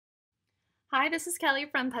Hi, this is Kelly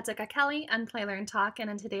from Petica Kelly and Play Learn Talk, and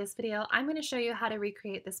in today's video I'm going to show you how to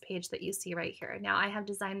recreate this page that you see right here. Now I have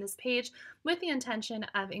designed this page with the intention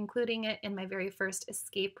of including it in my very first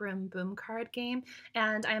escape room boom card game,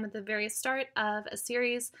 and I am at the very start of a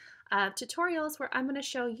series of tutorials where I'm going to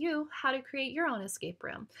show you how to create your own escape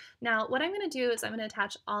room. Now what I'm going to do is I'm going to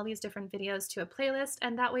attach all these different videos to a playlist,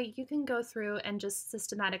 and that way you can go through and just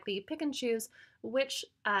systematically pick and choose which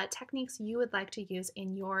techniques you would like to use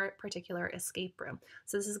in your particular escape room.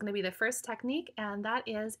 So this is going to be the first technique, and that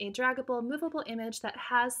is a draggable, movable image that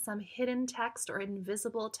has some hidden text or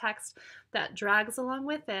invisible text that drags along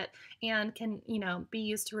with it and can, be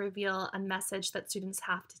used to reveal a message that students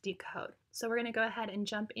have to decode. So we're going to go ahead and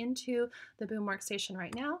jump into the Boom workstation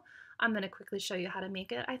right now. I'm going to quickly show you how to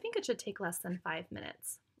make it. I think it should take less than 5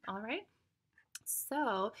 minutes. All right.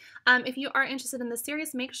 So if you are interested in this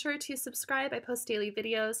series, make sure to subscribe. I post daily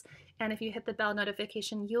videos, and if you hit the bell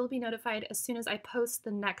notification, you'll be notified as soon as I post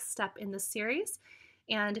the next step in the series.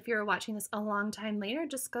 And if you're watching this a long time later,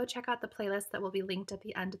 just go check out the playlist that will be linked at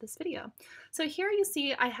the end of this video. So here you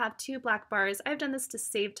see I have 2 black bars. I've done this to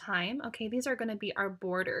save time. Okay, these are going to be our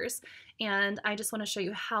borders, and I just want to show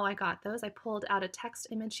you how I got those. I pulled out a text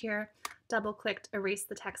image here, double-clicked, erase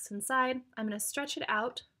the text inside. I'm going to stretch it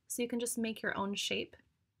out so you can just make your own shape.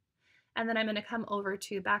 And then I'm going to come over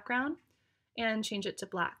to background and change it to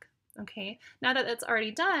black. Okay, now that it's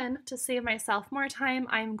already done, to save myself more time,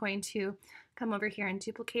 I'm going to come over here and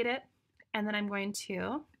duplicate it, and then I'm going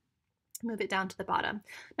to move it down to the bottom.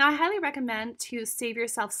 Now I highly recommend to save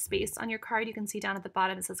yourself space on your card. You can see down at the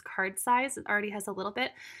bottom it says card size. It already has a little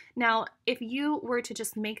bit. Now if you were to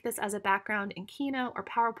just make this as a background in Keynote or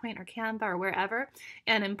PowerPoint or Canva or wherever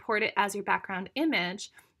and import it as your background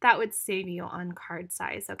image, that would save you on card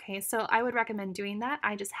size. Okay, so I would recommend doing that.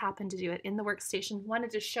 I just happened to do it in the workstation.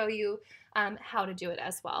 Wanted to show you how to do it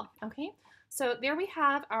as well. Okay, so there we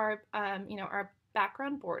have our our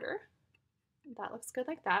background border. That looks good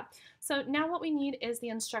like that. So now what we need is the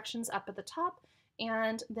instructions up at the top,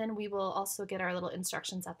 and then we will also get our little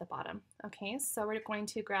instructions at the bottom. Okay, so we're going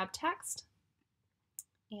to grab text,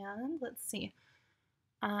 and let's see.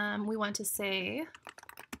 We want to say,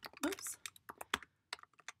 oops,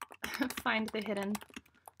 find the hidden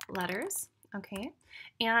letters. Okay,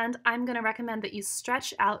 and I'm going to recommend that you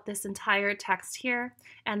stretch out this entire text here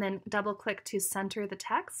and then double click to center the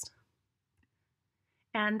text.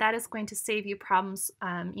 And that is going to save you problems,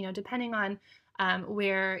 depending on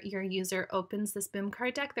where your user opens this boom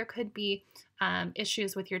card deck. There could be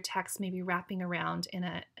issues with your text maybe wrapping around in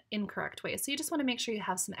an incorrect way. So you just want to make sure you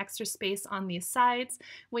have some extra space on these sides.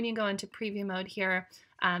 When you go into preview mode here,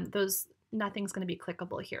 nothing's going to be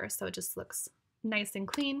clickable here. So it just looks nice and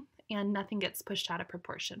clean and nothing gets pushed out of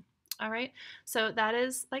proportion. All right, so that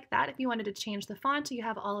is like that. If you wanted to change the font, you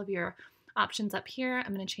have all of your options up here.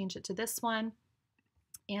 I'm going to change it to this one.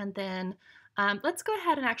 And then let's go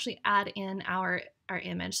ahead and actually add in our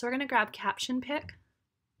image. So we're going to grab caption pick,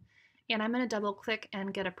 and I'm going to double click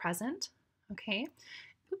and get a present. Okay,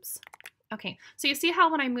 oops. Okay, so you see how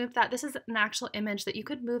when I move that, this is an actual image that you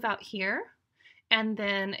could move out here. And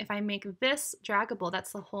then if I make this draggable,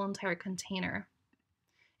 that's the whole entire container,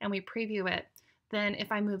 and we preview it, then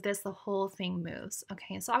if I move this, the whole thing moves.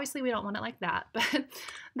 Okay, so obviously we don't want it like that, but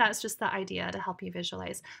that's just the idea to help you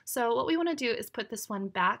visualize. So what we want to do is put this one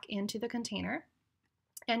back into the container.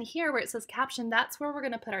 And here where it says caption, that's where we're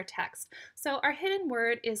going to put our text. So our hidden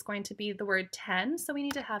word is going to be the word 10, so we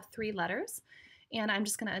need to have 3 letters. And I'm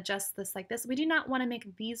just going to adjust this like this. We do not want to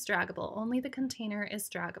make these draggable, only the container is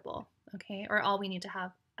draggable, okay, or all we need to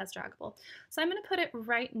have as draggable. So I'm going to put it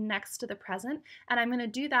right next to the present, and I'm going to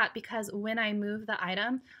do that because when I move the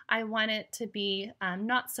item, I want it to be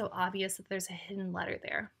not so obvious that there's a hidden letter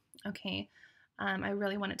there. Okay, I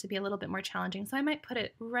really want it to be a little bit more challenging, so I might put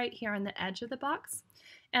it right here on the edge of the box.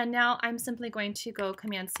 And now I'm simply going to go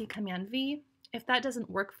Command C, Command V. If that doesn't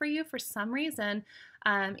work for you for some reason,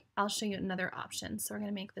 I'll show you another option. So we're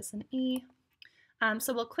going to make this an E.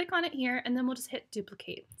 So we'll click on it here, and then we'll just hit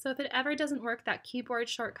duplicate. So if it ever doesn't work, that keyboard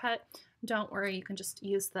shortcut, don't worry, you can just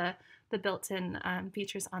use the built-in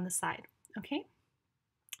features on the side. Okay,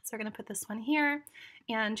 so we're going to put this one here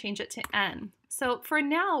and change it to N. So for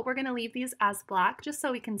now, we're going to leave these as black just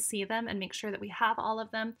so we can see them and make sure that we have all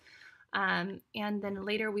of them. And then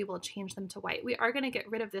later we will change them to white. We are going to get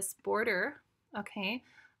rid of this border. Okay,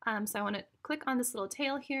 so I want to click on this little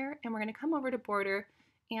tail here, and we're going to come over to border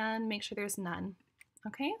and make sure there's none.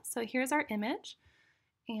 Okay, so here's our image,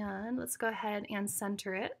 and let's go ahead and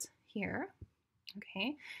center it here.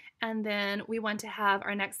 Okay, and then we want to have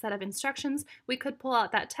our next set of instructions. We could pull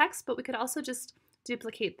out that text, but we could also just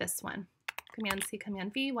duplicate this one. Command C,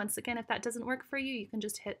 Command V. Once again, if that doesn't work for you, you can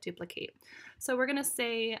just hit duplicate. So we're gonna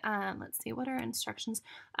say, let's see, what are our instructions?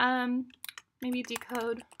 Maybe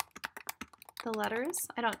decode the letters.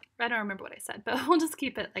 I don't remember what I said, but we'll just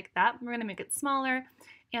keep it like that. We're gonna make it smaller,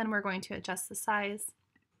 and we're going to adjust the size.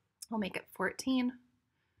 We'll make it 14,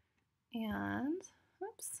 and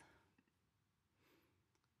oops,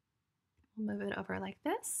 we'll move it over like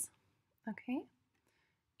this. Okay,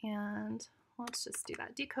 and let's just do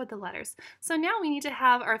that. Decode the letters. So now we need to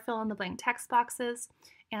have our fill in the blank text boxes,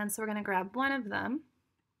 and so we're going to grab one of them.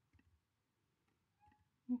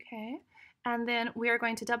 Okay, and then we are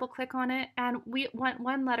going to double click on it, and we want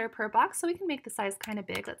one letter per box, so we can make the size kind of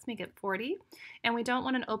big. Let's make it 40, and we don't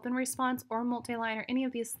want an open response or multi-line or any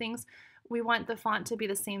of these things. We want the font to be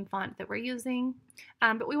the same font that we're using,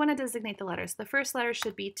 but we want to designate the letters. The first letter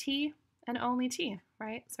should be T and only T,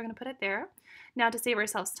 right? So we're going to put it there. Now to save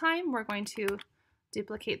ourselves time, we're going to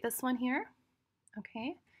duplicate this one here,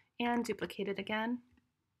 okay, and duplicate it again.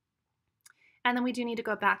 And then we do need to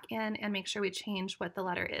go back in and make sure we change what the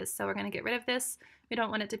letter is. So we're going to get rid of this. We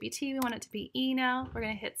don't want it to be T, we want it to be E now. We're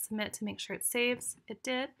going to hit submit to make sure it saves. It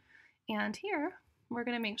did. And here, we're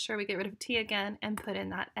going to make sure we get rid of T again and put in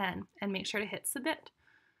that N and make sure to hit submit.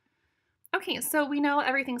 Okay, so we know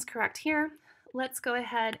everything's correct here. Let's go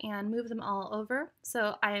ahead and move them all over.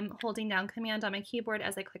 So I'm holding down Command on my keyboard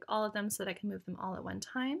as I click all of them so that I can move them all at one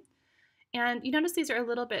time. And you notice these are a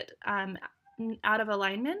little bit out of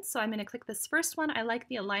alignment, so I'm going to click this first one. I like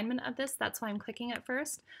the alignment of this, that's why I'm clicking it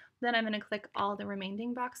first. Then I'm going to click all the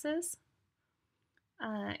remaining boxes,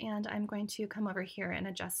 and I'm going to come over here and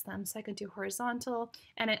adjust them. So I could do horizontal,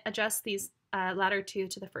 and it adjusts these latter two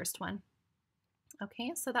to the first one.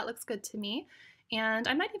 Okay, so that looks good to me, and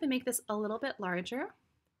I might even make this a little bit larger.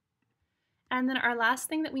 And then our last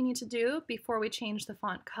thing that we need to do before we change the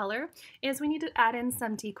font color is we need to add in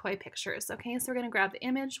some decoy pictures. Okay, so we're going to grab the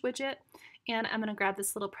image widget, and I'm going to grab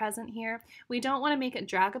this little present here. We don't want to make it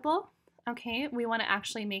draggable. Okay, we want to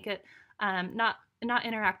actually make it not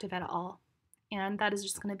interactive at all. And that is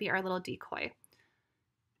just going to be our little decoy.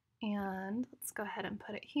 And let's go ahead and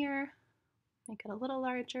put it here, make it a little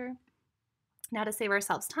larger. Now to save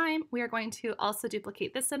ourselves time, we are going to also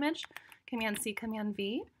duplicate this image, Command C, Command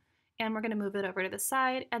V. And we're going to move it over to the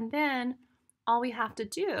side, and then all we have to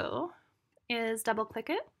do is double click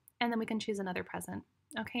it, and then we can choose another present.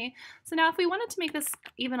 Okay, so now if we wanted to make this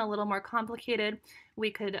even a little more complicated, we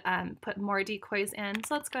could put more decoys in.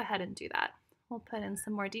 So let's go ahead and do that. We'll put in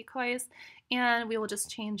some more decoys, and we will just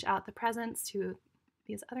change out the presents to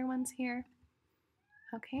these other ones here.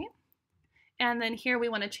 Okay, and then here we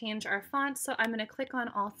want to change our font, so I'm going to click on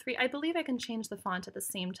all three. I believe I can change the font at the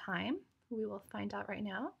same time. We will find out right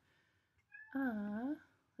now.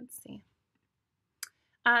 Let's see.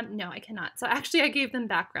 No, I cannot. So actually I gave them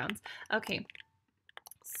backgrounds. Okay,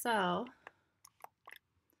 so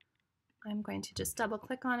I'm going to just double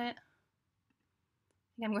click on it.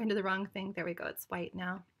 I think I'm going to the wrong thing. There we go, it's white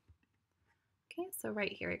now. Okay, so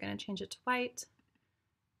right here, you're going to change it to white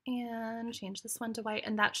and change this one to white,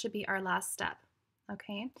 and that should be our last step.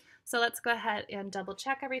 Okay, so let's go ahead and double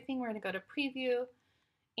check everything. We're going to go to preview,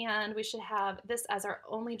 and we should have this as our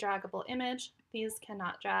only draggable image. These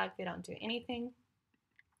cannot drag, they don't do anything.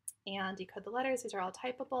 And decode the letters, these are all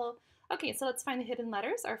typable. Okay, so let's find the hidden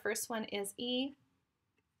letters. Our first one is E.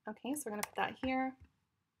 Okay, so we're gonna put that here.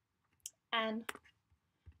 N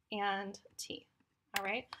and T. All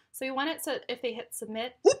right, so we want it so if they hit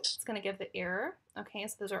submit, it's gonna give the error. Okay,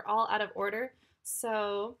 so those are all out of order.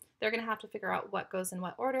 So they're gonna have to figure out what goes in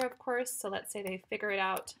what order, of course. So let's say they figure it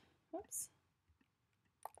out. Whoops.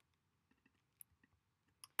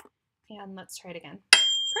 And let's try it again.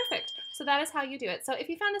 Perfect. So that is how you do it. So if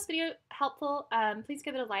you found this video helpful, please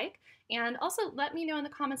give it a like. And also let me know in the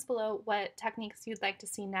comments below what techniques you'd like to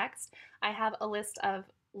see next. I have a list of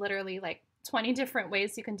literally like 20 different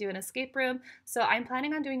ways you can do an escape room. So I'm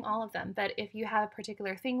planning on doing all of them. But if you have a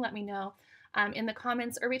particular thing, let me know in the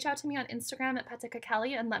comments, or reach out to me on Instagram at Patika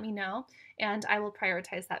Kelly and let me know. And I will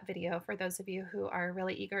prioritize that video for those of you who are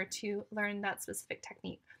really eager to learn that specific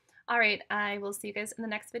technique. All right, I will see you guys in the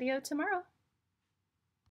next video tomorrow.